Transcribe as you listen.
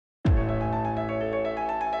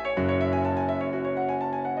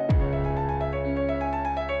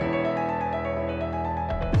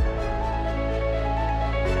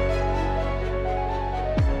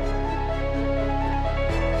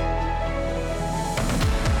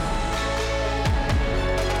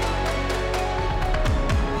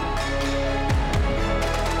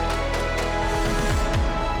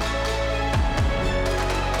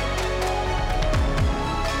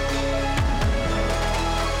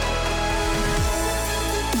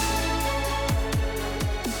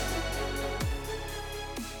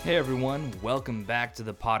Hey everyone, welcome back to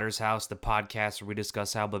the Potter's House, the podcast where we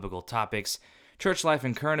discuss how biblical topics, church life,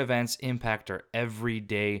 and current events impact our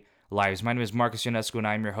everyday lives. My name is Marcus Ionescu and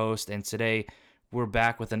I'm your host, and today we're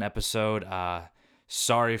back with an episode.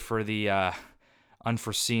 Sorry for the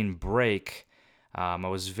unforeseen break. I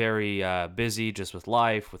was very busy just with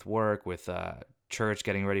life, with work, with church,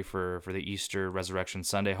 getting ready for the Easter Resurrection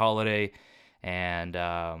Sunday holiday. And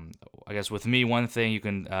I guess with me, one thing you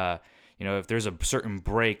can... if there's a certain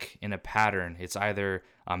break in a pattern, it's either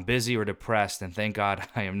I'm busy or depressed, and thank God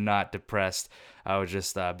I am not depressed. I was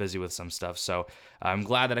just busy with some stuff. So I'm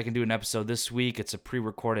glad that I can do an episode this week. It's a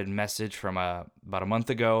pre-recorded message from about a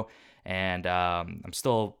month ago, and I'm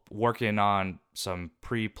still working on some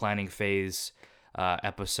pre-planning phase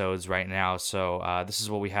episodes right now. So this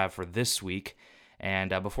is what we have for this week.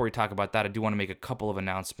 And before we talk about that, I do want to make a couple of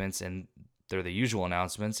announcements, and they're the usual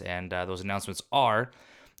announcements, and those announcements are...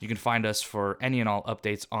 You can find us for any and all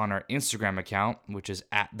updates on our Instagram account, which is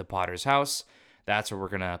at The Potter's House. That's where we're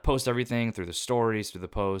going to post everything through the stories, through the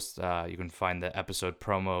posts. You can find the episode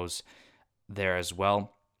promos there as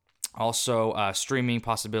well. Also, streaming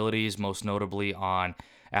possibilities, most notably on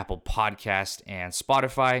Apple Podcast and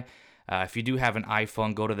Spotify. If you do have an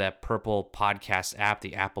iPhone, go to that purple podcast app,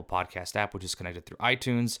 the Apple Podcast app, which is connected through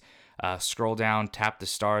iTunes. Scroll down, tap the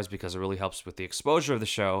stars because it really helps with the exposure of the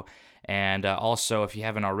show. And also, if you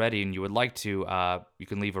haven't already and you would like to, you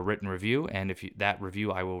can leave a written review. And that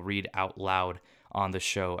review I will read out loud on the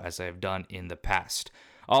show as I have done in the past.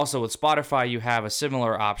 Also, with Spotify, you have a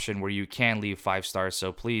similar option where you can leave 5 stars.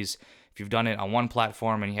 So please, if you've done it on one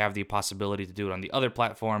platform and you have the possibility to do it on the other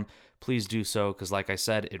platform, please do so. Because like I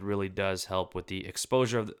said, it really does help with the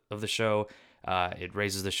exposure of the show. It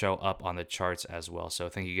raises the show up on the charts as well. So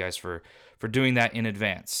thank you guys for doing that in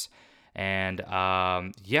advance. And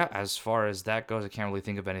as far as that goes, I can't really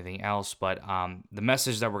think of anything else. But the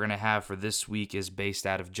message that we're going to have for this week is based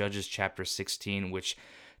out of Judges chapter 16, which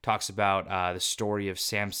talks about the story of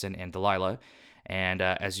Samson and Delilah. And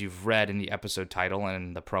as you've read in the episode title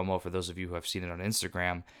and the promo, for those of you who have seen it on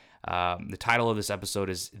Instagram, the title of this episode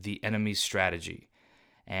is The Enemy's Strategy.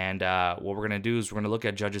 And what we're going to do is we're going to look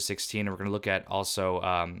at Judges 16, and we're going to look at also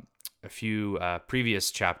a few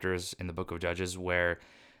previous chapters in the book of Judges where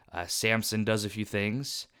Samson does a few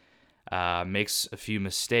things, makes a few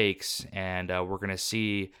mistakes, and we're going to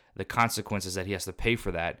see the consequences that he has to pay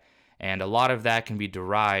for that. And a lot of that can be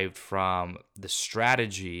derived from the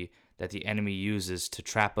strategy that the enemy uses to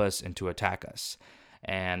trap us and to attack us.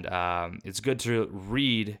 And it's good to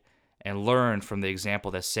read and learn from the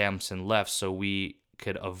example that Samson left so we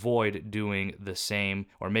could avoid doing the same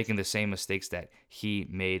or making the same mistakes that he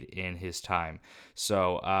made in his time.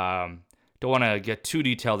 So, don't want to get too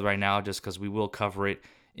detailed right now just because we will cover it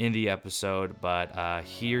in the episode, but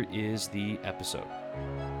here is the episode.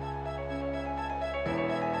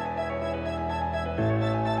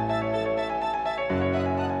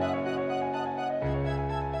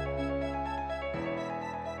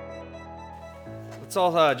 Let's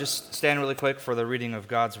all just stand really quick for the reading of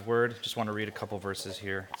God's Word. Just want to read a couple verses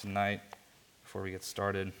here tonight before we get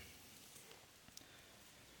started.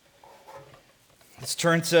 Let's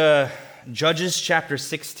turn to Judges chapter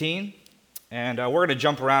 16, and we're going to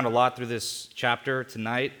jump around a lot through this chapter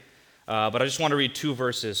tonight, but I just want to read 2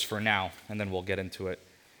 verses for now, and then we'll get into it.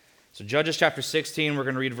 So Judges chapter 16, we're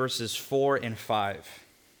going to read verses 4 and 5.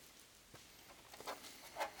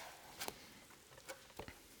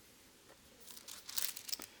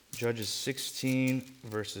 Judges 16,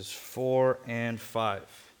 verses 4 and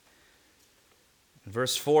 5. And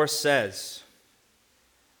verse 4 says,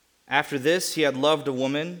 "After this he had loved a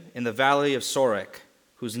woman in the valley of Sorek,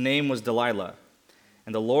 whose name was Delilah.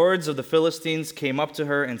 And the lords of the Philistines came up to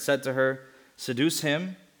her and said to her, 'Seduce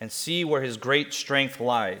him, and see where his great strength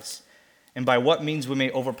lies, and by what means we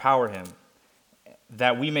may overpower him,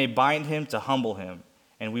 that we may bind him to humble him,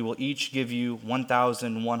 and we will each give you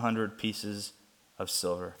 1,100 pieces of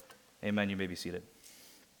silver.'" Amen. You may be seated.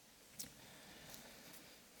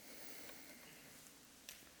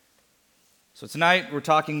 So tonight we're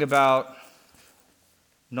talking about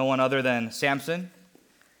no one other than Samson,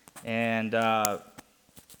 and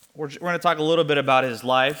we're going to talk a little bit about his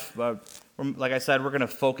life, but like I said, we're going to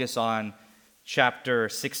focus on chapter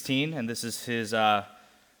 16, and this is his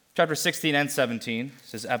chapter 16 and 17.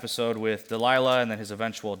 It's his episode with Delilah and then his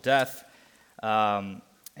eventual death.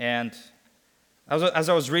 And as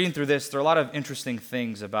I was reading through this, there are a lot of interesting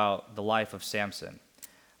things about the life of Samson.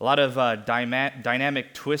 A lot of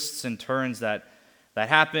dynamic twists and turns that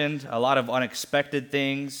happened, a lot of unexpected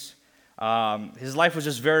things. His life was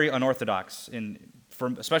just very unorthodox,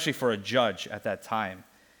 especially for a judge at that time.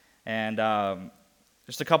 And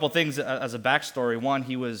Just a couple things as a backstory. One,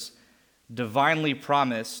 he was divinely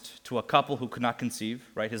promised to a couple who could not conceive,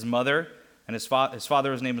 right? His mother and his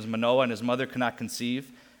father's name was Manoah, and his mother could not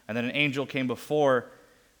conceive. And then an angel came before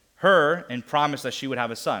her and promised that she would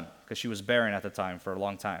have a son, because she was barren at the time for a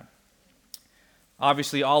long time.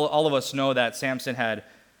 Obviously, all of us know that Samson had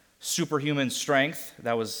superhuman strength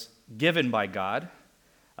that was given by God,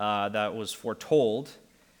 that was foretold.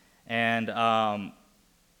 And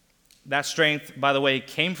that strength, by the way,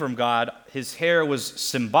 came from God. His hair was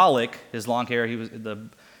symbolic, his long hair. The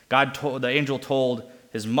angel told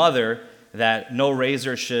his mother that no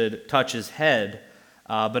razor should touch his head.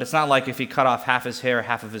 But it's not like if he cut off half his hair,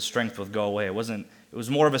 half of his strength would go away. It was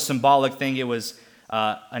more of a symbolic thing. It was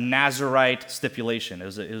a Nazirite stipulation. It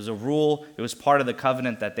was a rule. It was part of the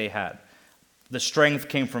covenant that they had. The strength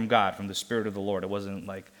came from God, from the Spirit of the Lord. It wasn't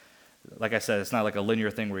like I said, it's not like a linear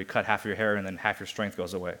thing where you cut half your hair and then half your strength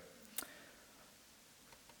goes away.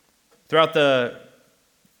 Throughout the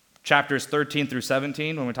chapters 13 through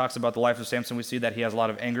 17, when we talks about the life of Samson, we see that he has a lot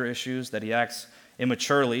of anger issues, that he acts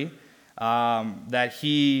immaturely, that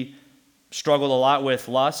he struggled a lot with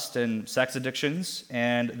lust and sex addictions,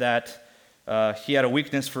 and that he had a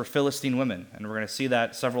weakness for Philistine women. And we're going to see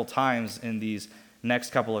that several times in these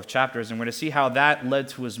next couple of chapters, and we're going to see how that led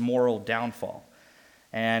to his moral downfall.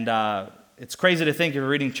 And it's crazy to think, if you're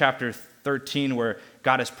reading chapter 13, where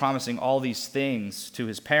God is promising all these things to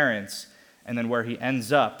his parents, and then where he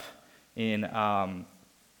ends up in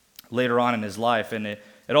later on in his life. And it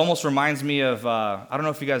almost reminds me of, I don't know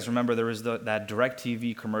if you guys remember, there was that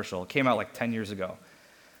DirecTV commercial. It came out like 10 years ago.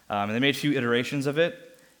 And they made a few iterations of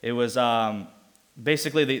it. It was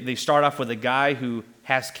basically, they start off with a guy who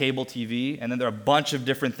has cable TV, and then there are a bunch of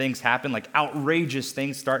different things happen, like outrageous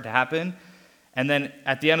things start to happen. And then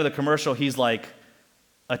at the end of the commercial, he's like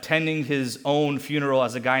attending his own funeral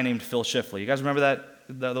as a guy named Phil Schifley. You guys remember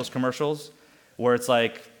those commercials? Where it's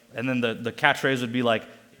like, and then the catchphrase would be like,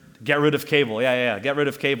 get rid of cable. Yeah, get rid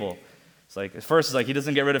of cable. It's like, at first it's like he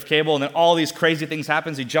doesn't get rid of cable, and then all these crazy things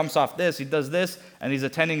happens. He jumps off this, he does this, and he's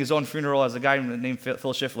attending his own funeral as a guy named Phil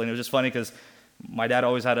Schifley. And it was just funny because me and my dad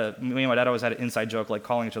always had an inside joke, like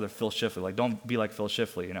calling each other Phil Schifley. Like, don't be like Phil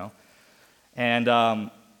Schifley, you know? And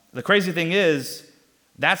the crazy thing is,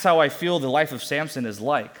 that's how I feel the life of Samson is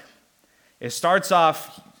like. It starts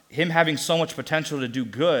off him having so much potential to do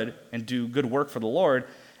good and do good work for the Lord.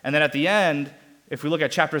 And then at the end, if we look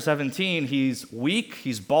at chapter 17, he's weak,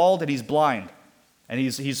 he's bald, and he's blind. And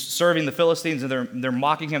he's serving the Philistines, and they're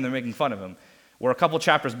mocking him, they're making fun of him. Where a couple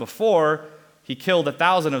chapters before, he killed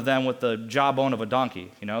 1,000 of them with the jawbone of a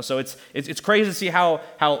donkey. You know, so it's crazy to see how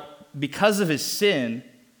because of his sin,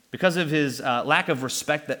 because of his lack of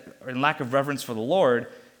respect and lack of reverence for the Lord,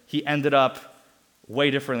 he ended up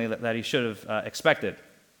way differently than he should have expected.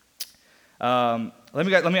 Let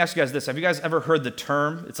me ask you guys this. Have you guys ever heard the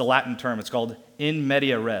term? It's a Latin term. It's called in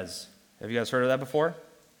media res. Have you guys heard of that before?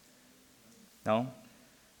 No?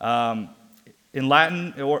 In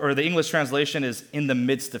Latin, or the English translation is in the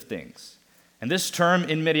midst of things. And this term,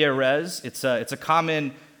 in media res, it's a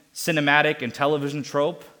common cinematic and television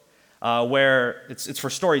trope where it's for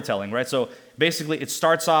storytelling, right? So basically, it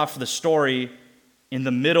starts off the story in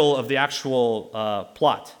the middle of the actual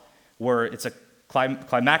plot, where it's a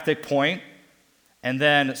climactic point, and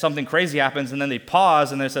then something crazy happens, and then they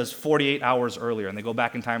pause, and then it says 48 hours earlier, and they go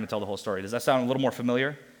back in time and tell the whole story. Does that sound a little more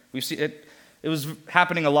familiar? We see it. It was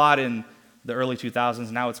happening a lot in the early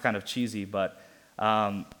 2000s. Now it's kind of cheesy, but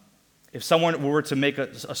if someone were to make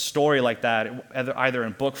a story like that, either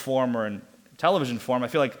in book form or in television form, I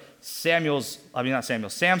feel like Samson's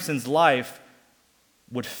life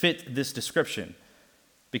would fit this description,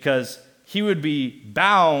 because he would be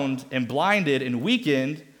bound and blinded and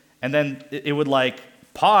weakened, and then it would like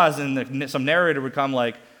pause, and some narrator would come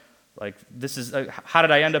like this is how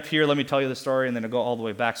did I end up here? Let me tell you the story, and then it'll go all the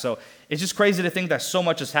way back. So it's just crazy to think that so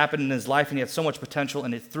much has happened in his life, and he had so much potential,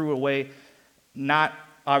 and it threw away.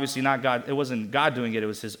 Obviously not God. It wasn't God doing it. It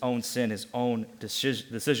was his own sin, his own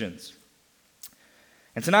decisions.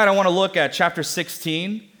 And tonight I want to look at chapter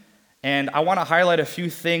 16, and I want to highlight a few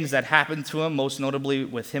things that happened to him, most notably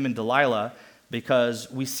with him and Delilah,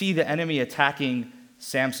 because we see the enemy attacking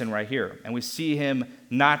Samson right here, and we see him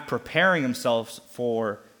not preparing himself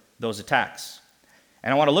for those attacks.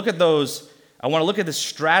 And I want to look at the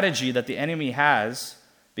strategy that the enemy has,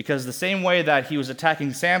 because the same way that he was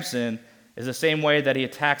attacking Samson is the same way that he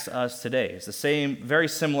attacks us today. It's the same, very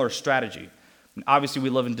similar strategy. Obviously, we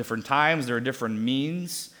live in different times. There are different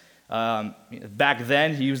means. Back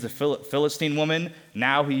then, he used the Philistine woman.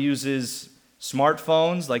 Now he uses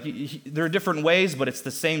smartphones. There are different ways, but it's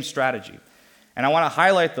the same strategy. And I want to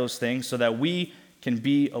highlight those things so that we can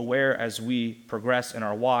be aware as we progress in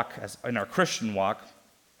our walk, in our Christian walk.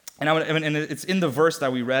 And it's in the verse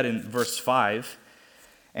that we read in verse 5.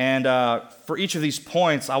 And for each of these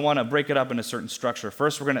points, I want to break it up into a certain structure.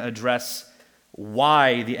 First, we're going to address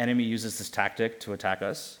why the enemy uses this tactic to attack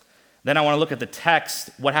us. Then I want to look at the text,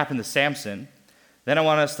 what happened to Samson. Then I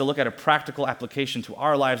want us to look at a practical application to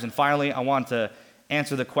our lives. And finally, I want to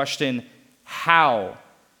answer the question, how?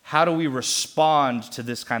 How do we respond to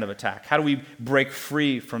this kind of attack? How do we break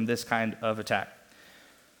free from this kind of attack?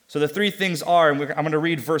 So the three things are, and I'm going to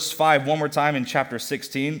read verse 5 one more time in chapter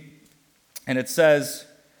 16. And it says,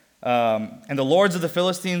 and the lords of the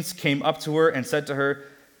Philistines came up to her and said to her,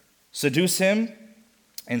 seduce him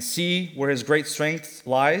and see where his great strength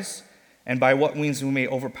lies, and by what means we may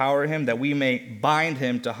overpower him, that we may bind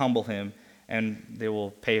him to humble him, and they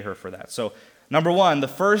will pay her for that. So, number one, the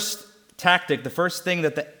first tactic, the first thing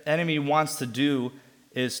that the enemy wants to do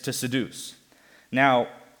is to seduce. Now,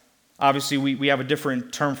 obviously, we have a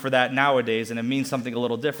different term for that nowadays, and it means something a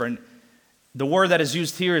little different. The word that is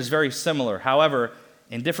used here is very similar. However,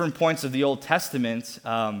 in different points of the Old Testament,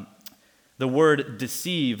 the word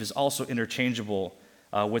deceive is also interchangeable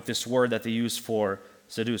with this word that they use for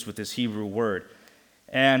seduce, with this Hebrew word.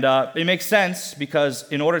 And it makes sense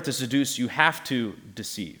because in order to seduce, you have to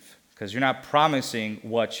deceive, because you're not promising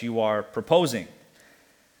what you are proposing.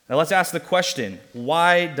 Now let's ask the question,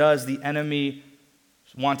 why does the enemy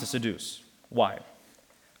want to seduce? Why?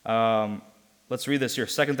 Let's read this here,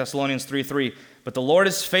 2 Thessalonians 3:3. But the Lord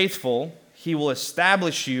is faithful, he will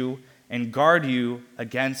establish you and guard you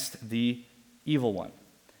against the evil one.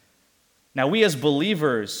 Now we as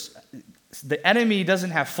believers, the enemy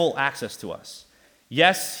doesn't have full access to us.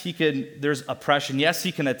 Yes, there's oppression. Yes,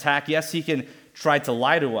 he can attack. Yes, he can try to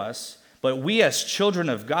lie to us. But we as children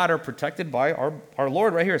of God are protected by our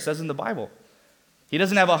Lord right here. It says in the Bible. He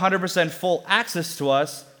doesn't have 100% full access to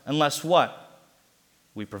us unless what?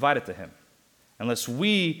 We provide it to him. Unless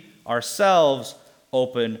we ourselves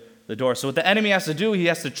open the door. So what the enemy has to do, he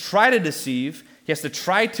has to try to deceive. He has to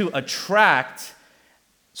try to attract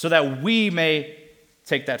so that we may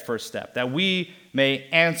take that first step, that we may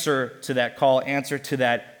answer to that call, answer to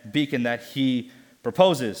that beacon that he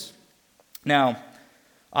proposes. Now,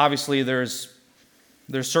 obviously, there's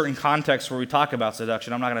certain contexts where we talk about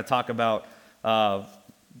seduction. I'm not going to talk about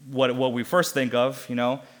what we first think of,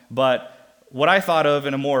 but what I thought of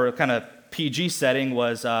in a more kind of PG setting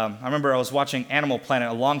was, I remember I was watching Animal Planet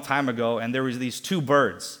a long time ago, and there was these two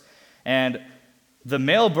birds, and the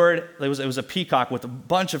male bird, it was a peacock with a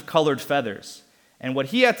bunch of colored feathers. And what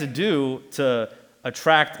he had to do to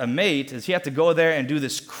attract a mate is he had to go there and do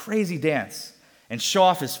this crazy dance and show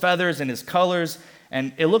off his feathers and his colors.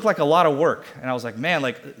 And it looked like a lot of work. And I was like, man,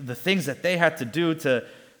 like the things that they had to do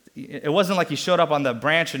it wasn't like he showed up on the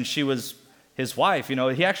branch and she was his wife.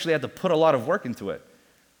 He actually had to put a lot of work into it.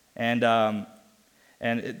 And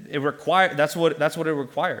it required, that's what it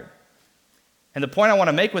required. And the point I want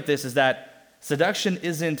to make with this is that seduction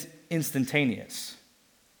isn't instantaneous.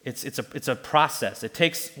 It's a process. It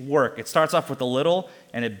takes work. It starts off with a little,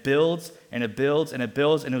 and it builds, and it builds, and it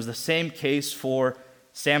builds, and it was the same case for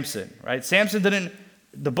Samson, right? Samson didn't,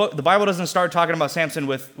 the Bible doesn't start talking about Samson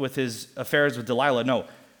with his affairs with Delilah. No,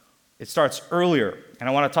 it starts earlier, and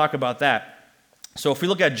I want to talk about that. So if we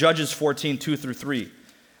look at Judges 14, 2 through 3,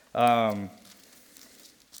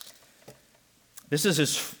 this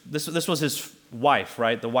was his wife,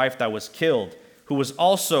 right? The wife that was killed, who was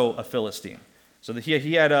also a Philistine. So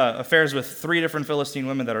he had affairs with 3 different Philistine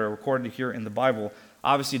women that are recorded here in the Bible.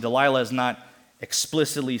 Obviously, Delilah is not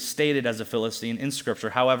explicitly stated as a Philistine in Scripture.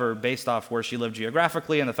 However, based off where she lived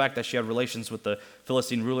geographically and the fact that she had relations with the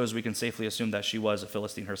Philistine rulers, we can safely assume that she was a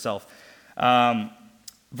Philistine herself.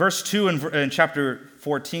 Verse 2 in chapter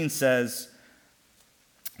 14 says,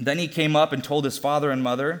 Then he came up and told his father and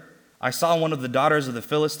mother, I saw one of the daughters of the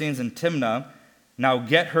Philistines in Timnah. Now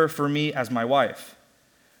get her for me as my wife.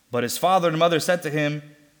 But his father and mother said to him,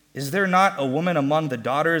 Is there not a woman among the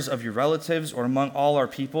daughters of your relatives or among all our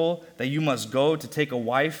people that you must go to take a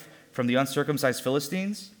wife from the uncircumcised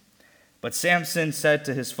Philistines? But Samson said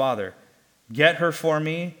to his father, Get her for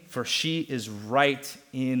me, for she is right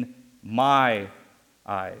in my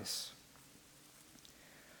eyes.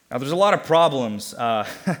 Now there's a lot of problems that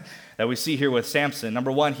we see here with Samson.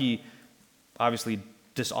 Number one, he obviously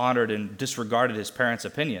dishonored and disregarded his parents'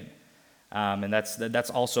 opinion. And that's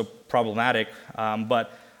also problematic.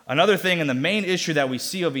 But another thing, and the main issue that we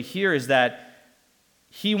see over here, is that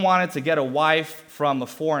he wanted to get a wife from a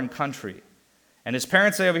foreign country. And his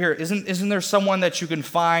parents say over here, isn't there someone that you can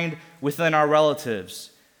find within our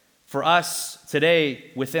relatives? For us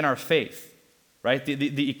today, within our faith. right?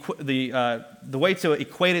 The way to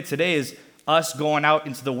equate it today is us going out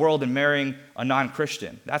into the world and marrying a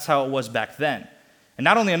non-Christian. That's how it was back then. And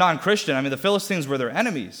not only a non-Christian, I mean, the Philistines were their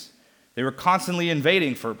enemies. They were constantly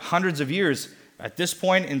invading for hundreds of years at this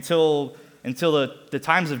point until the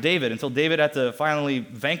times of David, until David had to finally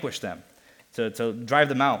vanquish them, to drive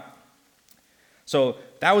them out. So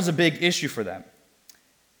that was a big issue for them.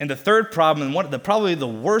 And the third problem, and probably the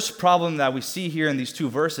worst problem that we see here in these two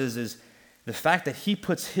verses, is the fact that he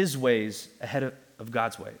puts his ways ahead of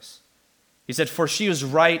God's ways. He said, "For she is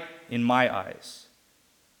right in my eyes."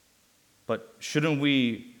 But shouldn't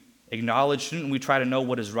we try to know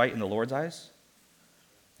what is right in the Lord's eyes?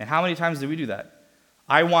 And how many times do we do that?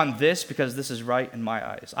 I want this because this is right in my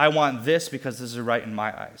eyes. I want this because this is right in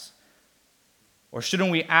my eyes. Or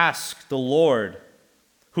shouldn't we ask the Lord,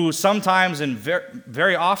 who sometimes and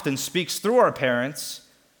very often speaks through our parents,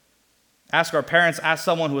 ask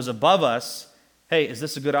someone who is above us, hey, is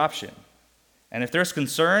this a good option? And if there's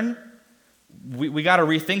concern, we got to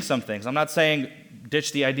rethink some things. I'm not saying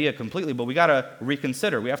ditch the idea completely, but we got to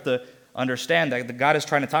reconsider. We have to understand that God is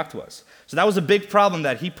trying to talk to us. So that was a big problem,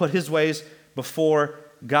 that he put his ways before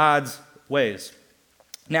God's ways.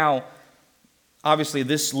 Now, obviously,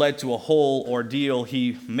 this led to a whole ordeal.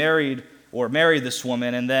 He married this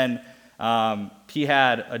woman, and then he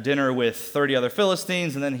had a dinner with 30 other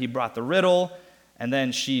Philistines, and then he brought the riddle, and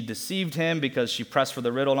then she deceived him because she pressed for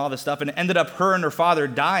the riddle and all this stuff, and it ended up her and her father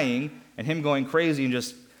dying and him going crazy and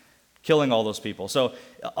just killing all those people. So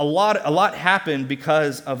a lot happened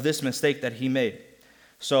because of this mistake that he made.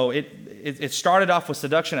 So it started off with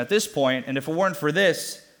seduction at this point, and if it weren't for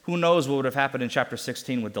this, who knows what would have happened in chapter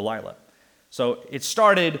 16 with Delilah. So it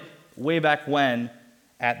started way back when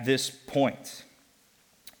at this point.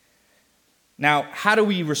 Now, how do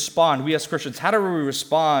we respond, we as Christians, how do we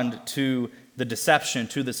respond to the deception,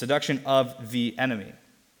 to the seduction of the enemy?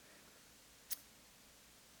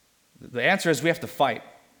 The answer is we have to fight.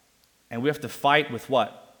 And we have to fight with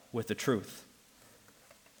what? With the truth.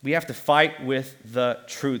 We have to fight with the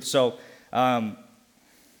truth. So I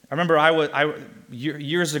remember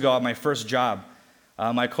years ago at my first job,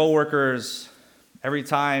 my coworkers, every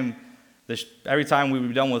time we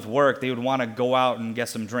were done with work, they would want to go out and get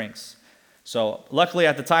some drinks. So luckily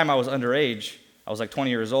at the time I was underage. I was like 20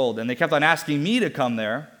 years old, and they kept on asking me to come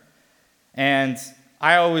there. And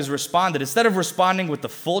I always responded. Instead of responding with the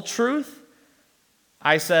full truth,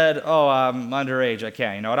 I said, "Oh, I'm underage, I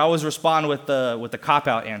can't." I'd always respond with the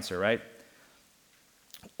cop-out answer, right?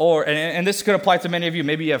 And this could apply to many of you.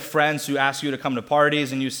 Maybe you have friends who ask you to come to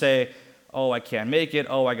parties, and you say, "Oh, I can't make it.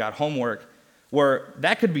 Oh, I got homework." Where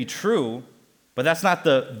that could be true, but that's not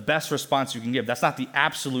the best response you can give. That's not the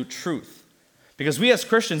absolute truth. Because we as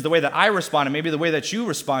Christians, the way that I respond, and maybe the way that you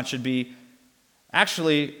respond should be,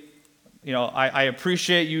 actually, I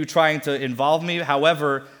appreciate you trying to involve me.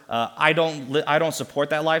 However, I don't support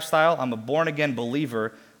that lifestyle. I'm a born-again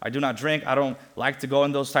believer. I do not drink. I don't like to go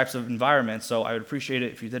in those types of environments, so I would appreciate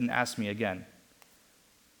it if you didn't ask me again.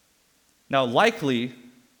 Now, likely,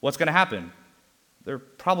 what's going to happen? They're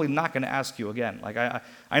probably not going to ask you again. Like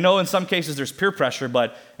I know in some cases there's peer pressure,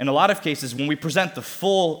 but in a lot of cases, when we present the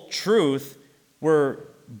full truth, we're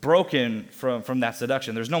broken from that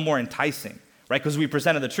seduction. There's no more enticing, right? Because we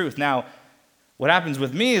presented the truth. Now, what happens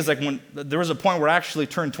with me is, like, when there was a point where I actually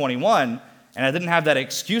turned 21 and I didn't have that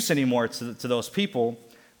excuse anymore to those people.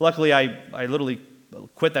 Luckily, I literally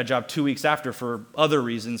quit that job 2 weeks after for other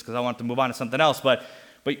reasons because I wanted to move on to something else. But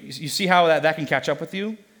you see how that can catch up with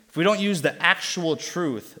you? If we don't use the actual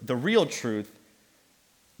truth, the real truth,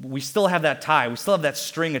 we still have that tie. We still have that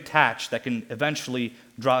string attached that can eventually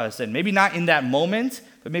draw us in. Maybe not in that moment,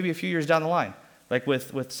 but maybe a few years down the line, like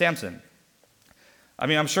with Samson. I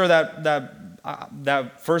mean, I'm sure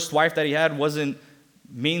that first wife that he had wasn't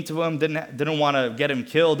mean to him, didn't want to get him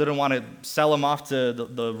killed, didn't want to sell him off to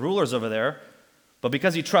the rulers over there. But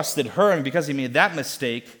because he trusted her and because he made that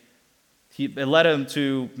mistake, it led him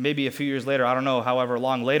to maybe a few years later, I don't know, however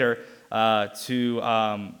long later,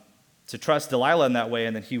 to trust Delilah in that way,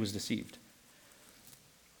 and then he was deceived.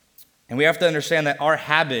 And we have to understand that our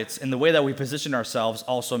habits and the way that we position ourselves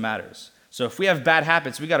also matters. So if we have bad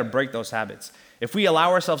habits, we got to break those habits. If we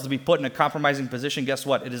allow ourselves to be put in a compromising position, guess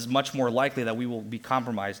what? It is much more likely that we will be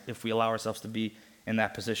compromised if we allow ourselves to be in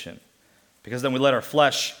that position. Because then we let our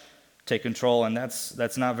flesh take control, and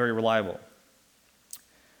that's not very reliable.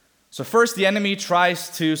 So first, the enemy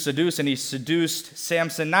tries to seduce, and he seduced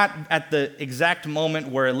Samson, not at the exact moment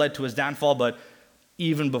where it led to his downfall, but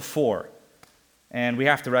even before. And we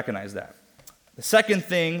have to recognize that. The second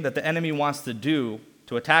thing that the enemy wants to do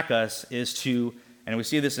to attack us is to, and we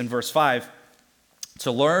see this in verse 5,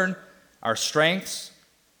 to learn our strengths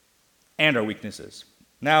and our weaknesses.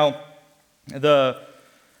 Now, the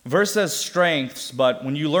verse says strengths, but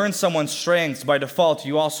when you learn someone's strengths, by default,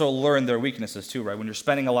 you also learn their weaknesses too, right? When you're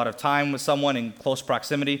spending a lot of time with someone in close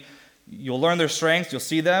proximity, you'll learn their strengths, you'll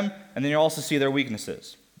see them, and then you'll also see their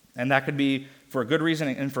weaknesses. And that could be for a good reason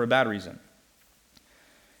and for a bad reason.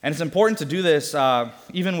 And it's important to do this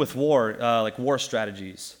even with war, like war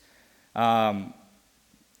strategies.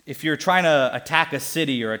 If you're trying to attack a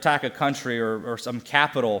city or attack a country or some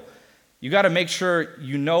capital, you got to make sure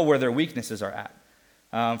you know where their weaknesses are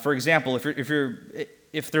at. For example, if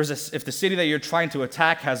the city that you're trying to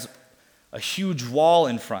attack has a huge wall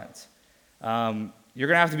in front, you're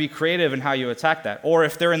going to have to be creative in how you attack that. Or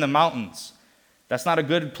if they're in the mountains, that's not a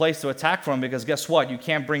good place to attack from, because guess what? You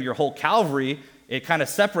can't bring your whole cavalry. It kind of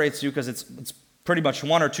separates you because it's pretty much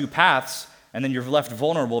one or two paths, and then you're left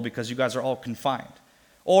vulnerable because you guys are all confined.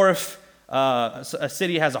 Or if a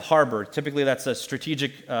city has a harbor, typically that's a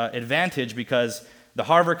strategic advantage because the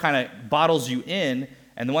harbor kind of bottles you in,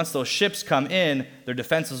 and then once those ships come in, their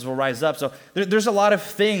defenses will rise up. So there's a lot of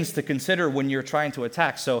things to consider when you're trying to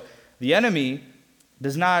attack. So the enemy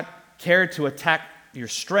does not care to attack your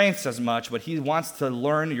strengths as much, but he wants to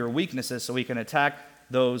learn your weaknesses so he can attack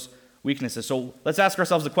those weaknesses. So let's ask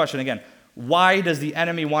ourselves the question again. Why does the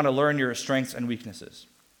enemy want to learn your strengths and weaknesses?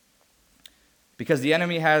 Because the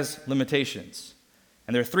enemy has limitations.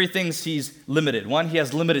 And there are three things he's limited. One, he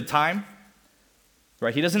has limited time.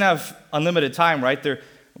 Right? He doesn't have unlimited time, right? The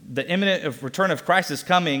imminent return of Christ is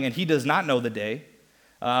coming, and he does not know the day.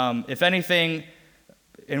 If anything,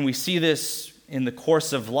 and we see this in the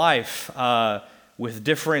course of life with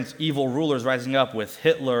different evil rulers rising up, with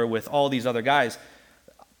Hitler, with all these other guys,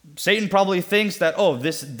 Satan probably thinks that,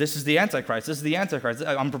 this is the Antichrist. This is the Antichrist.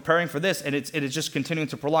 I'm preparing for this, and it is just continuing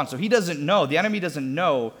to prolong. So he doesn't know. The enemy doesn't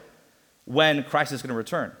know when Christ is going to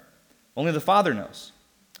return. Only the Father knows.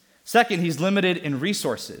 Second, he's limited in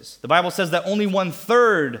resources. The Bible says that only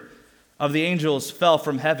 1/3 of the angels fell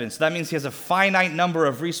from heaven. So that means he has a finite number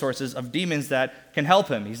of resources of demons that can help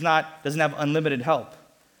him. Doesn't have unlimited help.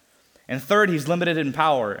 And third, he's limited in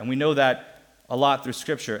power. And we know that a lot through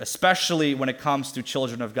Scripture, especially when it comes to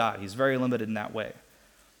children of God. He's very limited in that way.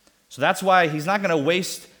 So that's why he's not going to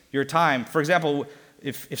waste your time. For example,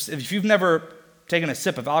 if you've never taken a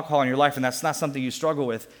sip of alcohol in your life and that's not something you struggle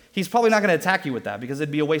with, he's probably not going to attack you with that because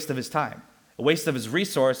it'd be a waste of his time, a waste of his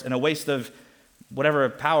resource, and a waste of whatever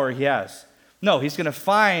power he has. No, he's going to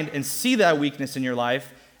find and see that weakness in your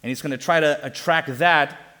life, and he's going to try to attract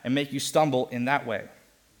that and make you stumble in that way.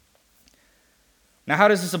 Now, how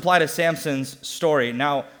does this apply to Samson's story?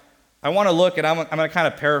 Now, I want to look, and I'm going to kind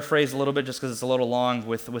of paraphrase a little bit just because it's a little long,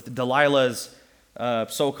 with Delilah's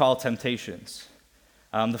so-called temptations.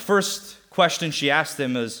 The first question she asked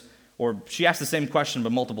him she asked the same question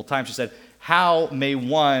but multiple times. She said, how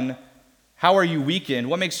are you weakened?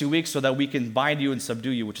 What makes you weak so that we can bind you and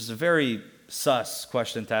subdue you? Which is a very sus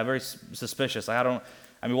question to have, very suspicious.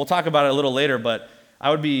 We'll talk about it a little later, but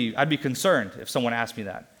I'd be concerned if someone asked me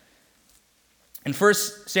that. And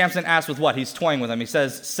first, Samson asked with what? He's toying with them. He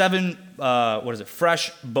says 7,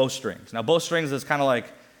 fresh bowstrings. Now, bowstrings is kind of like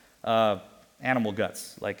animal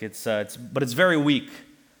guts. Like but it's very weak.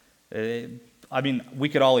 We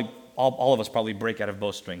could all of us probably break out of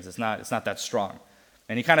bowstrings. It's not that strong.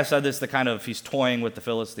 And he kind of said this he's toying with the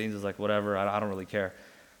Philistines. He's like, whatever, I don't really care.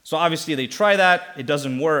 So obviously they try that. It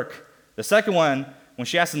doesn't work. The second one, when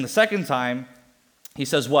she asked him the second time, he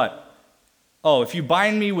says what? Oh, if you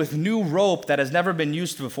bind me with new rope that has never been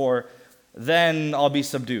used before, then I'll be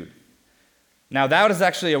subdued. Now that is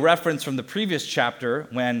actually a reference from the previous chapter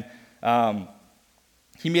when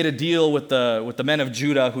he made a deal with the men of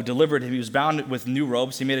Judah who delivered him. He was bound with new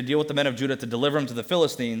ropes. He made a deal with the men of Judah to deliver him to the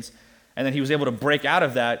Philistines, and then he was able to break out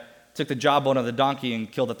of that, took the jawbone of the donkey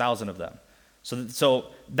and killed 1,000 of them. So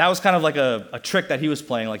that was kind of like a trick that he was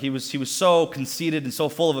playing. Like he was so conceited and so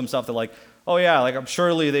full of himself that like, oh yeah, like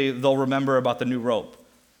surely they'll remember about the new rope.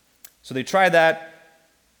 So they tried that.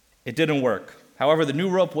 It didn't work. However, the new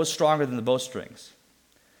rope was stronger than the bowstrings.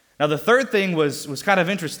 Now the third thing was kind of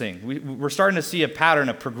interesting. We're starting to see a pattern,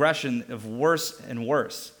 a progression of worse and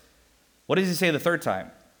worse. What does he say the third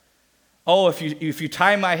time? Oh, if you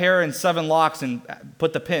tie my hair in 7 locks and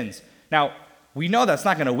put the pins. Now, we know that's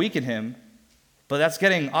not going to weaken him, but that's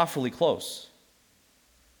getting awfully close.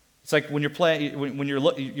 It's like when you're playing, when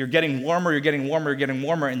you're getting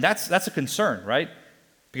warmer, and that's a concern, right?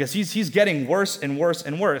 Because he's getting worse and worse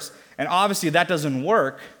and worse, and obviously that doesn't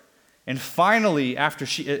work. And finally, and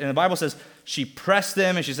the Bible says she pressed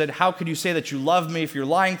him, and she said, "How could you say that you love me if you're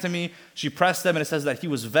lying to me?" She pressed him, and it says that he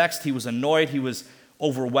was vexed, he was annoyed, he was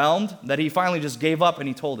overwhelmed, that he finally just gave up and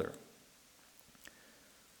he told her.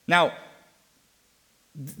 Now,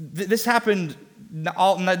 this happened,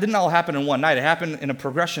 didn't all happen in one night. It happened in a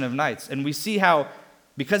progression of nights. And we see how,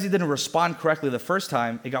 because he didn't respond correctly the first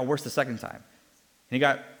time, it got worse the second time. And it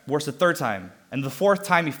got worse the third time. And the fourth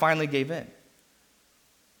time, he finally gave in.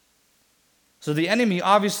 So the enemy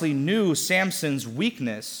obviously knew Samson's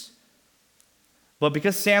weakness, but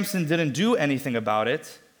because Samson didn't do anything about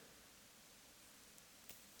it,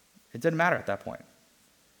 it didn't matter at that point.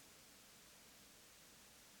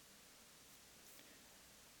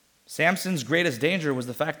 Samson's greatest danger was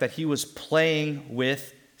the fact that he was playing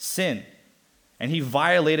with sin, and he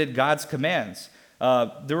violated God's commands.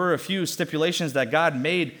 There were a few stipulations that God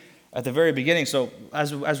made at the very beginning. So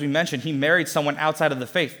as we mentioned, he married someone outside of the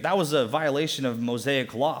faith. That was a violation of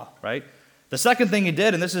Mosaic law, right? The second thing he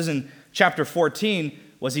did, and this is in chapter 14,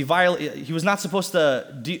 was he was not supposed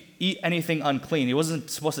to eat anything unclean. He wasn't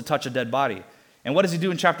supposed to touch a dead body. And what does he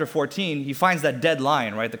do in chapter 14? He finds that dead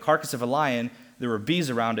lion, right? The carcass of a lion. There were bees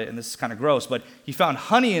around it, and this is kind of gross, but he found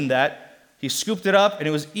honey in that. He scooped it up, and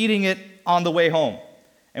he was eating it on the way home.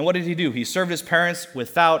 And what did he do? He served his parents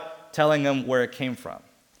without telling them where it came from,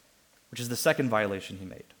 which is the second violation he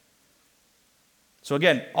made. So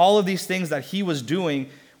again, all of these things that he was doing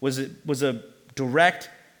was a direct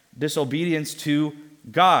disobedience to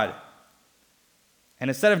God. And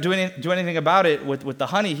instead of doing anything about it with the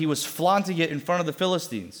honey, he was flaunting it in front of the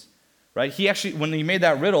Philistines. Right? He actually, when he made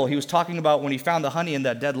that riddle, he was talking about when he found the honey in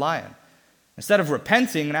that dead lion. Instead of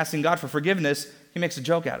repenting and asking God for forgiveness, he makes a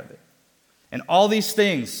joke out of it. And all these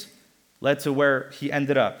things led to where he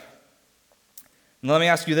ended up. And let me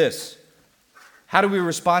ask you this. How do we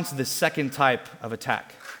respond to this second type of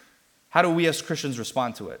attack? How do we as Christians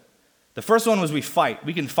respond to it? The first one was we fight.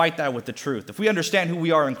 We can fight that with the truth. If we understand who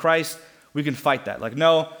we are in Christ, we can fight that. Like,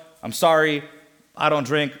 no, I'm sorry, I don't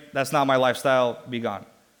drink, that's not my lifestyle, be gone.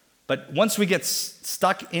 But once we get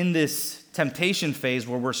stuck in this temptation phase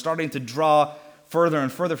where we're starting to draw further and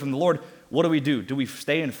further from the Lord, what do? Do we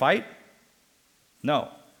stay and fight? No.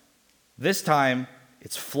 This time,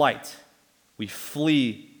 it's flight. We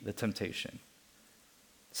flee the temptation.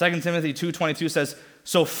 2 Timothy 2:22 says,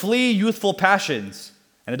 so flee youthful passions.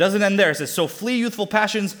 And it doesn't end there. It says, so flee youthful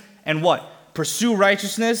passions and what? Pursue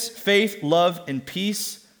righteousness, faith, love, and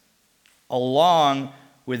peace along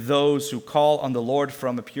with those who call on the Lord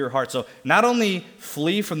from a pure heart. So not only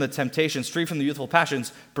flee from the temptations, flee from the youthful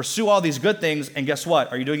passions, pursue all these good things, and guess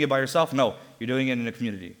what? Are you doing it by yourself? No, you're doing it in a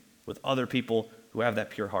community with other people who have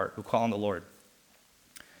that pure heart, who call on the Lord.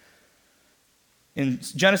 In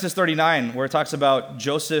Genesis 39, where it talks about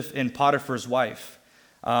Joseph and Potiphar's wife,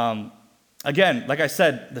 again, like I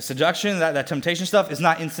said, the seduction, that temptation stuff is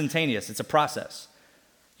not instantaneous. It's a process.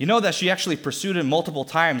 You know that she actually pursued him multiple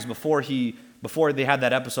times before they had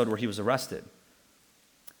that episode where he was arrested.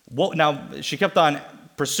 Well, now, she kept on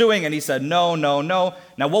pursuing, and he said, no, no, no.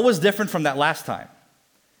 Now, what was different from that last time?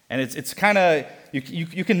 And it's kind of,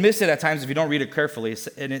 you can miss it at times if you don't read it carefully.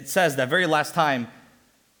 And it says that very last time,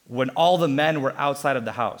 when all the men were outside of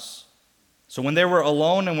the house. So when they were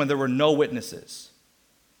alone and when there were no witnesses.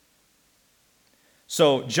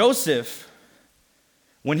 So Joseph,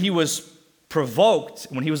 when he was provoked,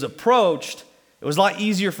 when he was approached, it was a lot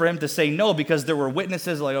easier for him to say no because there were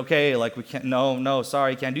witnesses like, okay, like we can't, no,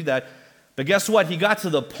 sorry, can't do that. But guess what? He got to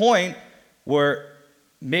the point where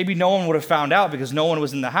maybe no one would have found out because no one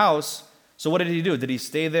was in the house. So what did he do? Did he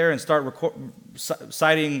stay there and start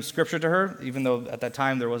citing scripture to her, even though at that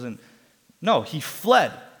time there wasn't? No, he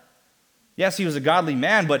fled. Yes, he was a godly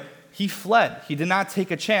man, but he fled. He did not take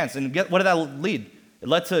a chance. And what did that lead? It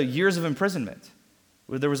led to years of imprisonment.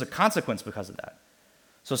 There was a consequence because of that.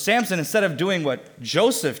 So Samson, instead of doing what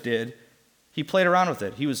Joseph did, he played around with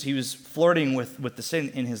it. He was flirting with the sin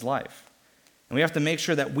in his life. And we have to make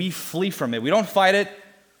sure that we flee from it. We don't fight it.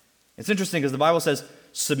 It's interesting because the Bible says,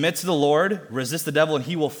 submit to the Lord, resist the devil, and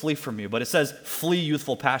he will flee from you. But it says, flee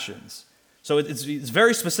youthful passions. So it's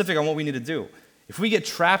very specific on what we need to do. If we get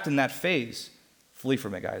trapped in that phase, flee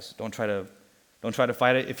from it, guys. Don't try to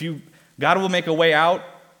fight it. God will make a way out,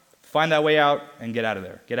 find that way out, and get out of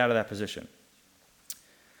there. Get out of that position.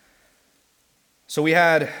 So we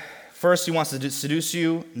had, first, he wants to seduce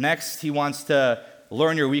you. Next, he wants to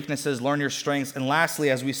learn your weaknesses, learn your strengths. And lastly,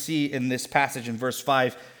 as we see in this passage in verse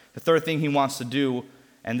 5, the third thing he wants to do,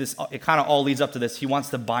 and it kind of all leads up to this, he wants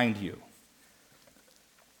to bind you.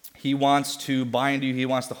 He wants to bind you. He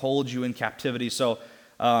wants to hold you in captivity. So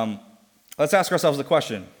let's ask ourselves the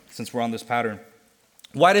question, since we're on this pattern.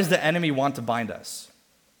 Why does the enemy want to bind us?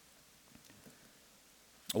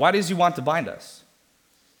 Why does he want to bind us?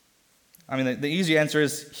 I mean, the easy answer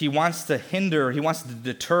is he wants to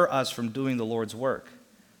deter us from doing the Lord's work.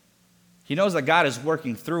 He knows that God is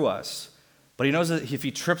working through us, but he knows that if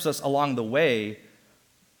he trips us along the way,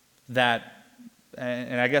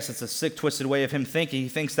 and I guess it's a sick, twisted way of him thinking, he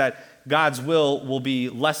thinks that God's will be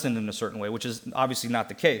lessened in a certain way, which is obviously not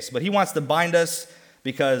the case. But he wants to bind us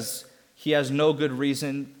because he has no good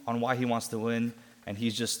reason on why he wants to win, and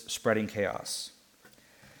he's just spreading chaos.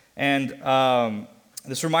 And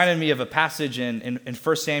this reminded me of a passage in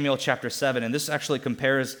 1 Samuel chapter 7, and this actually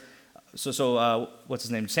compares. So what's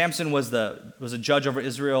his name? Samson was a judge over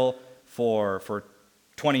Israel for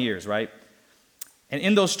 20 years, right? And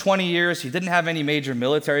in those 20 years, he didn't have any major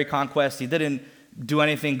military conquest. He didn't do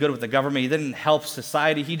anything good with the government. He didn't help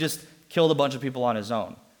society. He just killed a bunch of people on his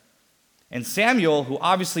own. And Samuel, who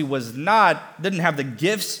obviously didn't have the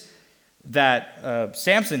gifts that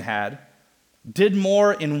Samson had, did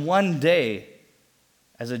more in one day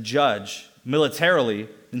as a judge militarily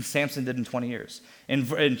than Samson did in 20 years. In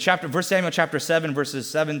 1 Samuel chapter 7, verses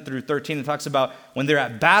 7 through 13, it talks about when they're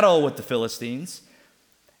at battle with the Philistines,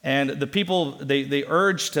 and the people, they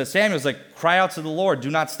urged to Samuel, it's like, cry out to the Lord, do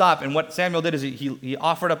not stop. And what Samuel did is he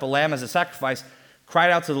offered up a lamb as a sacrifice, cried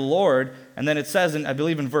out to the Lord, and then it says, I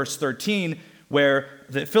believe in verse 13, where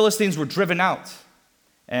the Philistines were driven out.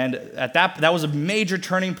 And at that was a major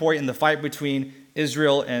turning point in the fight between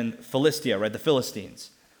Israel and Philistia, right, the Philistines.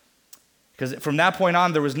 Because from that point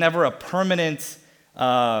on, there was never a permanent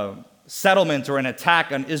settlement or an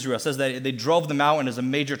attack on Israel. It says that they drove them out, and it was a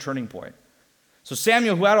major turning point. So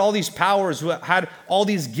Samuel, who had all these powers, who had all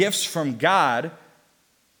these gifts from God,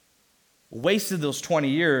 wasted those 20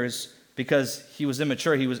 years because he was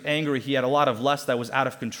immature, he was angry, he had a lot of lust that was out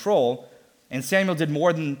of control, and Samuel did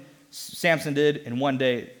more than Samson did in one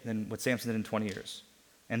day than what Samson did in 20 years.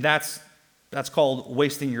 And that's called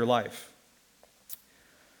wasting your life.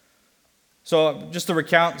 So just to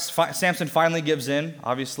recount, Samson finally gives in.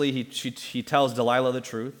 Obviously, he tells Delilah the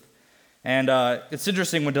truth. And it's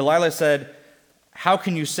interesting, when Delilah said, how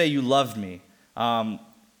can you say you loved me?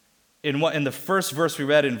 In the first verse we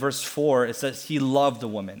read, in verse 4, it says he loved a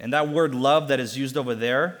woman. And that word love that is used over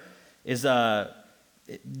there is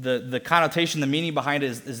the connotation, the meaning behind it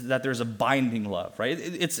is that there's a binding love, right?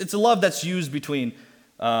 It's a love that's used between,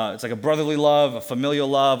 it's like a brotherly love, a familial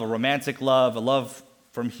love, a romantic love, a love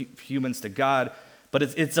from humans to God. But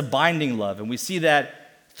it's a binding love. And we see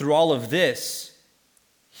that through all of this,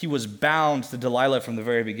 he was bound to Delilah from the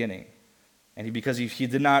very beginning. And because he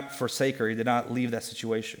did not forsake her, he did not leave that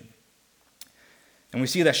situation. And we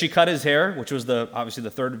see that she cut his hair, which was obviously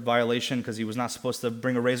the third violation, because he was not supposed to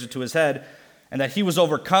bring a razor to his head, and that he was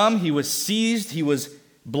overcome, he was seized, he was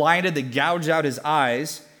blinded, they gouged out his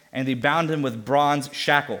eyes, and they bound him with bronze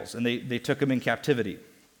shackles, and they took him in captivity.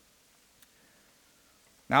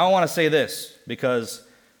 Now I want to say this, because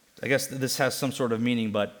I guess this has some sort of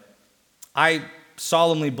meaning, but I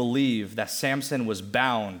solemnly believe that Samson was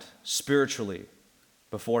bound spiritually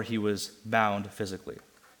before he was bound physically.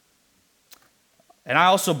 And I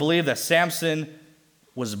also believe that Samson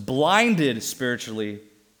was blinded spiritually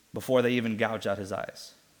before they even gouged out his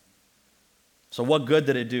eyes. So what good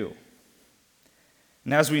did it do?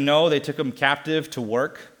 And as we know, they took him captive to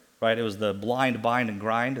work, right? It was the blind, bind, and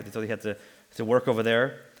grind. So he had to work over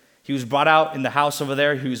there. He was brought out in the house over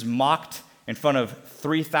there. He was mocked in front of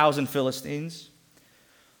 3,000 Philistines.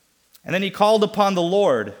 And then he called upon the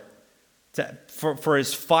Lord for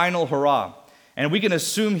his final hurrah. And we can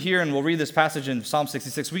assume here, and we'll read this passage in Psalm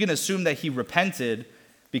 66, we can assume that he repented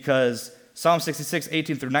because Psalm 66,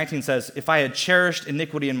 18 through 19 says, if I had cherished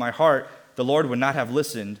iniquity in my heart, the Lord would not have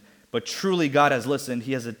listened. But truly God has listened.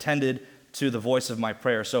 He has attended to the voice of my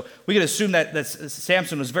prayer. So we can assume that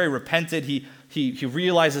Samson was very repentant. He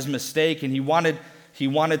realized his mistake, and he wanted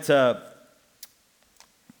to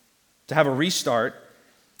have a restart.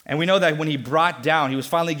 And we know that when he was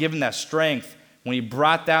finally given that strength, when he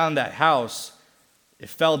brought down that house, it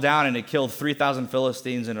fell down and it killed 3,000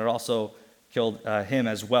 Philistines, and it also killed him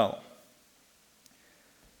as well.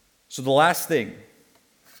 So the last thing,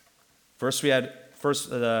 we had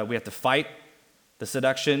to fight the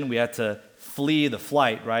seduction. We had to flee the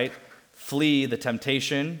flight, right? Flee the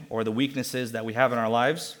temptation or the weaknesses that we have in our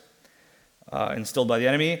lives, instilled by the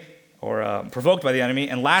enemy or provoked by the enemy.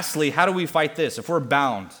 And lastly, how do we fight this? If we're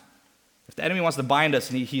bound, if the enemy wants to bind us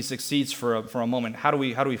and he succeeds for a moment, how do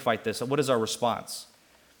we fight this? What is our response?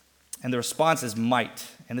 And the response is might,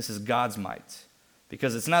 and this is God's might,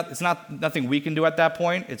 because it's not nothing we can do at that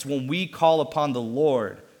point. It's when we call upon the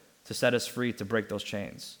Lord to set us free, to break those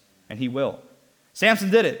chains, and He will. Samson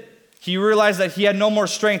did it. He realized that he had no more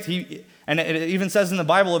strength. And it even says in the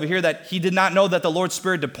Bible over here that he did not know that the Lord's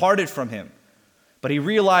Spirit departed from him. But he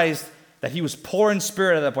realized that he was poor in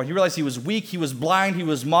spirit at that point. He realized he was weak, he was blind, he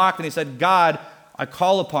was mocked, and he said, God, I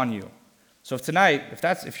call upon you. So if tonight,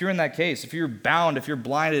 if you're in that case, if you're bound, if you're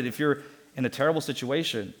blinded, if you're in a terrible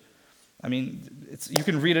situation, I mean, you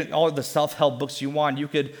can read all the self-help books you want. You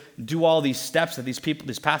could do all these steps that these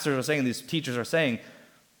pastors are saying, these teachers are saying,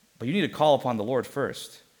 but you need to call upon the Lord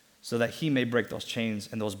first so that he may break those chains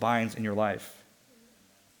and those binds in your life.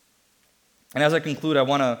 And as I conclude, I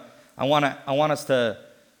want us to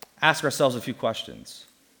ask ourselves a few questions.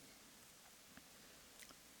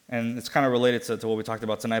 And it's kind of related to what we talked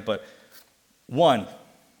about tonight, but one,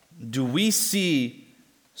 do we see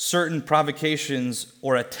certain provocations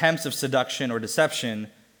or attempts of seduction or deception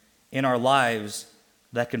in our lives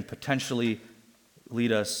that can potentially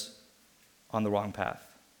lead us on the wrong path?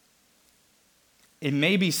 It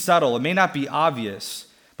may be subtle, it may not be obvious,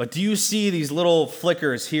 but do you see these little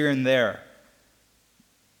flickers here and there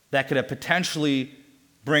that could potentially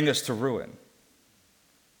bring us to ruin?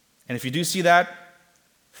 And if you do see that,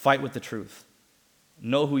 fight with the truth.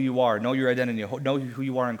 Know who you are. Know your identity. Know who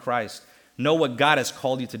you are in Christ. Know what God has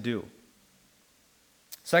called you to do.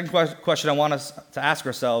 Second question I want us to ask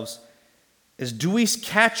ourselves is, do we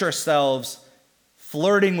catch ourselves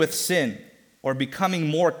flirting with sin or becoming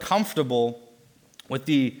more comfortable with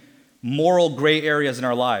the moral gray areas in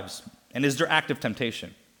our lives? And is there active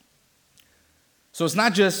temptation? So it's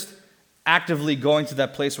not just actively going to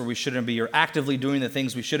that place where we shouldn't be or actively doing the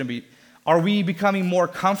things we shouldn't be. Are we becoming more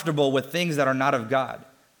comfortable with things that are not of God?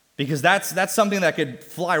 Because that's something that could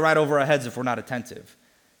fly right over our heads if we're not attentive.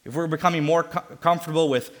 If we're becoming more comfortable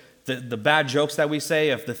with the bad jokes that we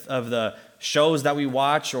say, of the shows that we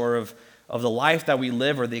watch, or of the life that we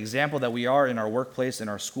live, or the example that we are in our workplace, in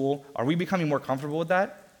our school, are we becoming more comfortable with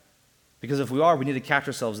that? Because if we are, we need to catch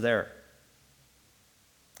ourselves there.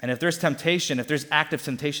 And if there's temptation, if there's active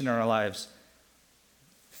temptation in our lives,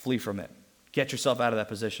 flee from it. Get yourself out of that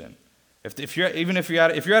position. If you're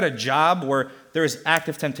at a job where there is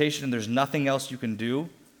active temptation and there's nothing else you can do,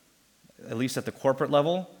 at least at the corporate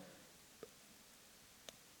level,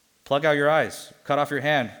 plug out your eyes, cut off your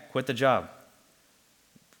hand, quit the job.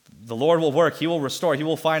 The Lord will work. He will restore. He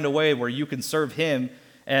will find a way where you can serve him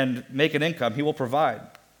and make an income. He will provide.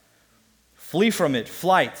 Flee from it.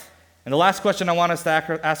 Flight. And the last question I want us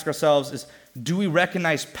to ask ourselves is, do we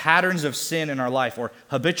recognize patterns of sin in our life or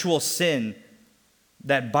habitual sin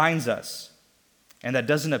that binds us and that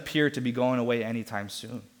doesn't appear to be going away anytime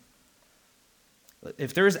soon?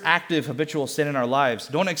 If there is active habitual sin in our lives,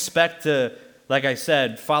 don't expect to, like I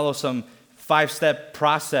said, follow some 5-step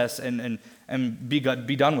process and be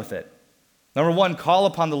done with it. Number one, call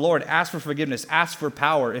upon the Lord. Ask for forgiveness. Ask for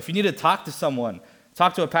power. If you need to talk to someone,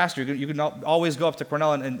 talk to a pastor. You can always go up to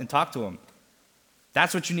Cornell and talk to him.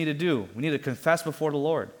 That's what you need to do. We need to confess before the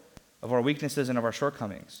Lord of our weaknesses and of our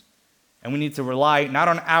shortcomings. And we need to rely not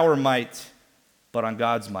on our might, but on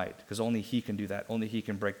God's might, because only he can do that. Only he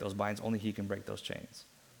can break those binds. Only he can break those chains.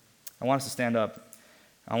 I want us to stand up.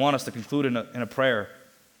 I want us to conclude in a prayer.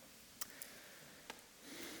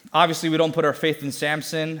 Obviously, we don't put our faith in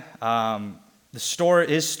Samson. His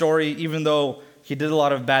story, even though he did a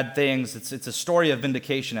lot of bad things, it's a story of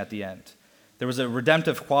vindication at the end. There was a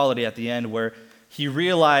redemptive quality at the end where he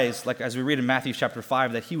realized, like as we read in Matthew chapter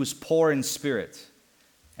 5, that he was poor in spirit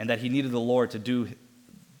and that he needed the Lord to do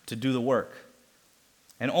the work.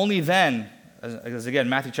 And only then, as again,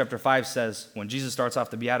 Matthew chapter 5 says, when Jesus starts off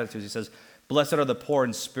the Beatitudes, he says, "Blessed are the poor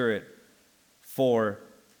in spirit, for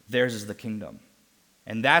theirs is the kingdom."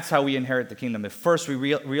 And that's how we inherit the kingdom. If first we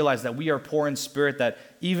realize that we are poor in spirit, that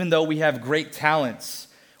even though we have great talents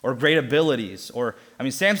or great abilities,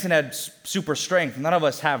 Samson had super strength. None of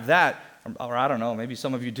us have that. Or I don't know, maybe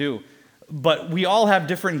some of you do. But we all have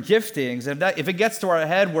different giftings. And if it gets to our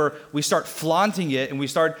head where we start flaunting it and we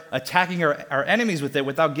start attacking our enemies with it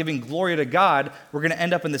without giving glory to God, we're going to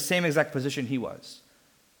end up in the same exact position he was.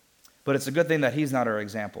 But it's a good thing that he's not our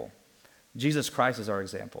example. Jesus Christ is our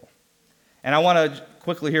example. And I want to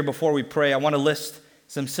quickly here, before we pray, I want to list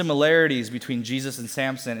some similarities between Jesus and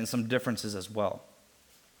Samson and some differences as well.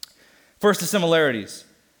 First, the similarities.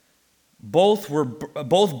 Both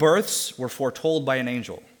births were foretold by an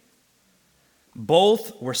angel.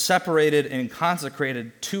 Both were separated and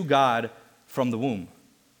consecrated to God from the womb.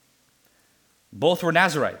 Both were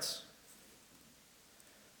Nazarites.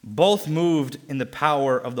 Both moved in the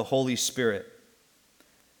power of the Holy Spirit.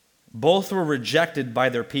 Both were rejected by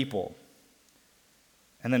their people.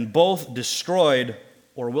 And then both destroyed,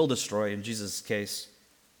 or will destroy, in Jesus' case,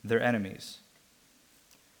 their enemies.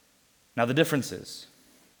 Now the differences.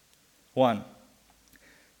 1,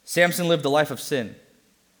 Samson lived a life of sin.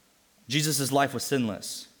 Jesus' life was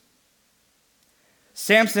sinless.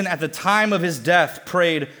 Samson, at the time of his death,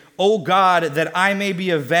 prayed, "O God, that I may be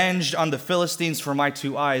avenged on the Philistines for my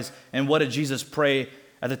 2 eyes." And what did Jesus pray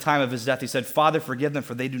at the time of his death? He said, "Father, forgive them,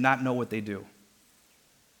 for they do not know what they do."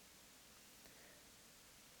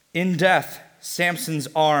 In death, Samson's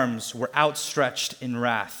arms were outstretched in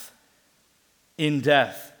wrath. In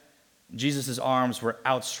death, Jesus' arms were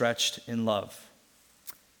outstretched in love.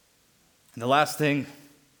 And the last thing,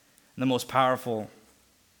 and the most powerful,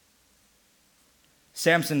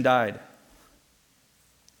 Samson died,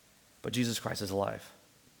 but Jesus Christ is alive.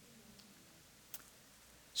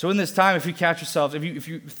 So in this time, if you catch yourself, if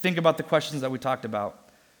you think about the questions that we talked about,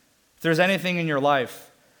 if there's anything in your life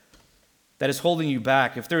that is holding you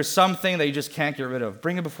back, if there's something that you just can't get rid of,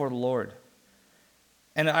 bring it before the Lord.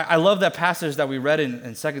 And I love that passage that we read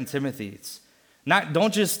in 2 Timothy. It's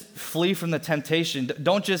don't just flee from the temptation.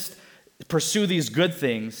 Don't just pursue these good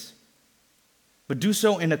things, but do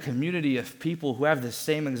so in a community of people who have the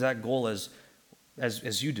same exact goal as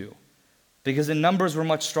you do. Because in numbers, we're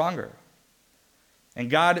much stronger.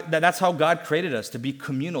 And that's how God created us, to be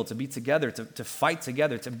communal, to be together, to fight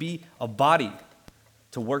together, to be a body,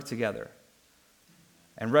 to work together.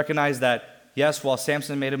 And recognize that, yes, while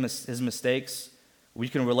Samson made his mistakes, we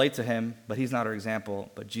can relate to him, but he's not our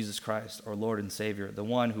example, but Jesus Christ, our Lord and Savior, the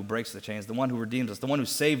one who breaks the chains, the one who redeems us, the one who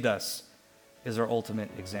saved us, is our ultimate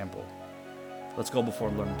example. Let's go before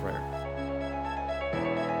the Lord in prayer.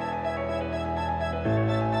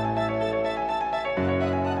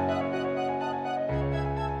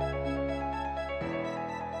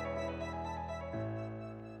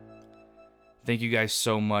 Thank you guys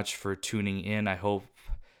so much for tuning in. I hope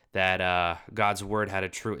that God's word had a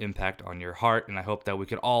true impact on your heart, and I hope that we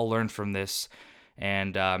could all learn from this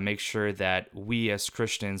and make sure that we as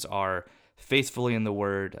Christians are faithfully in the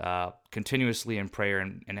word, continuously in prayer,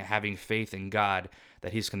 and having faith in God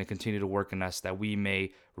that he's going to continue to work in us, that we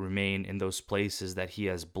may remain in those places that he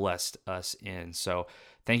has blessed us in. So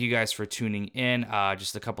thank you guys for tuning in.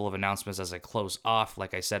 Just a couple of announcements as I close off.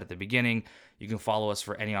 Like I said at the beginning, you can follow us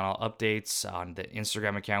for any and all updates on the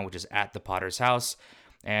Instagram account, which is at The Potter's House.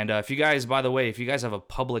 And if you guys have a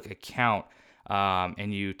public account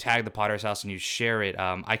and you tag The Potter's House and you share it,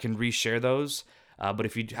 I can reshare those. But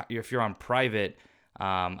if you're on private,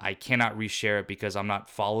 I cannot reshare it because I'm not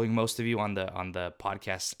following most of you on the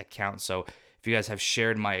podcast account. So if you guys have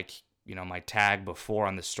shared my tag before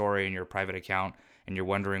on the story in your private account and you're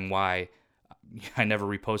wondering why I never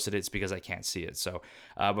reposted it, it's because I can't see it. So,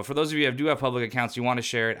 but for those of you who do have public accounts, you want to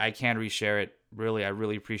share it, I can reshare it. Really, I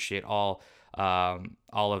really appreciate all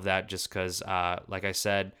of that, just because, like I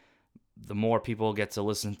said, the more people get to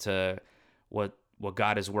listen to what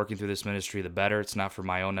God is working through this ministry, the better. It's not for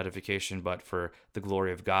my own edification, but for the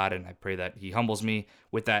glory of God, and I pray that he humbles me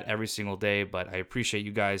with that every single day, but I appreciate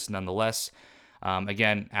you guys nonetheless.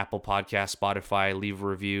 Again, Apple Podcasts, Spotify, leave a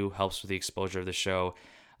review, helps with the exposure of the show.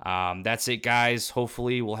 That's it, guys.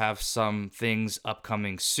 Hopefully we'll have some things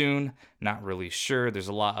upcoming soon. Not really sure. There's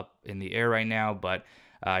a lot up in the air right now, but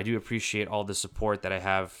I do appreciate all the support that I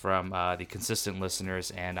have from the consistent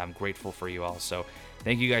listeners, and I'm grateful for you all. So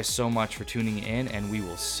thank you guys so much for tuning in, and we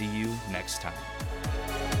will see you next time.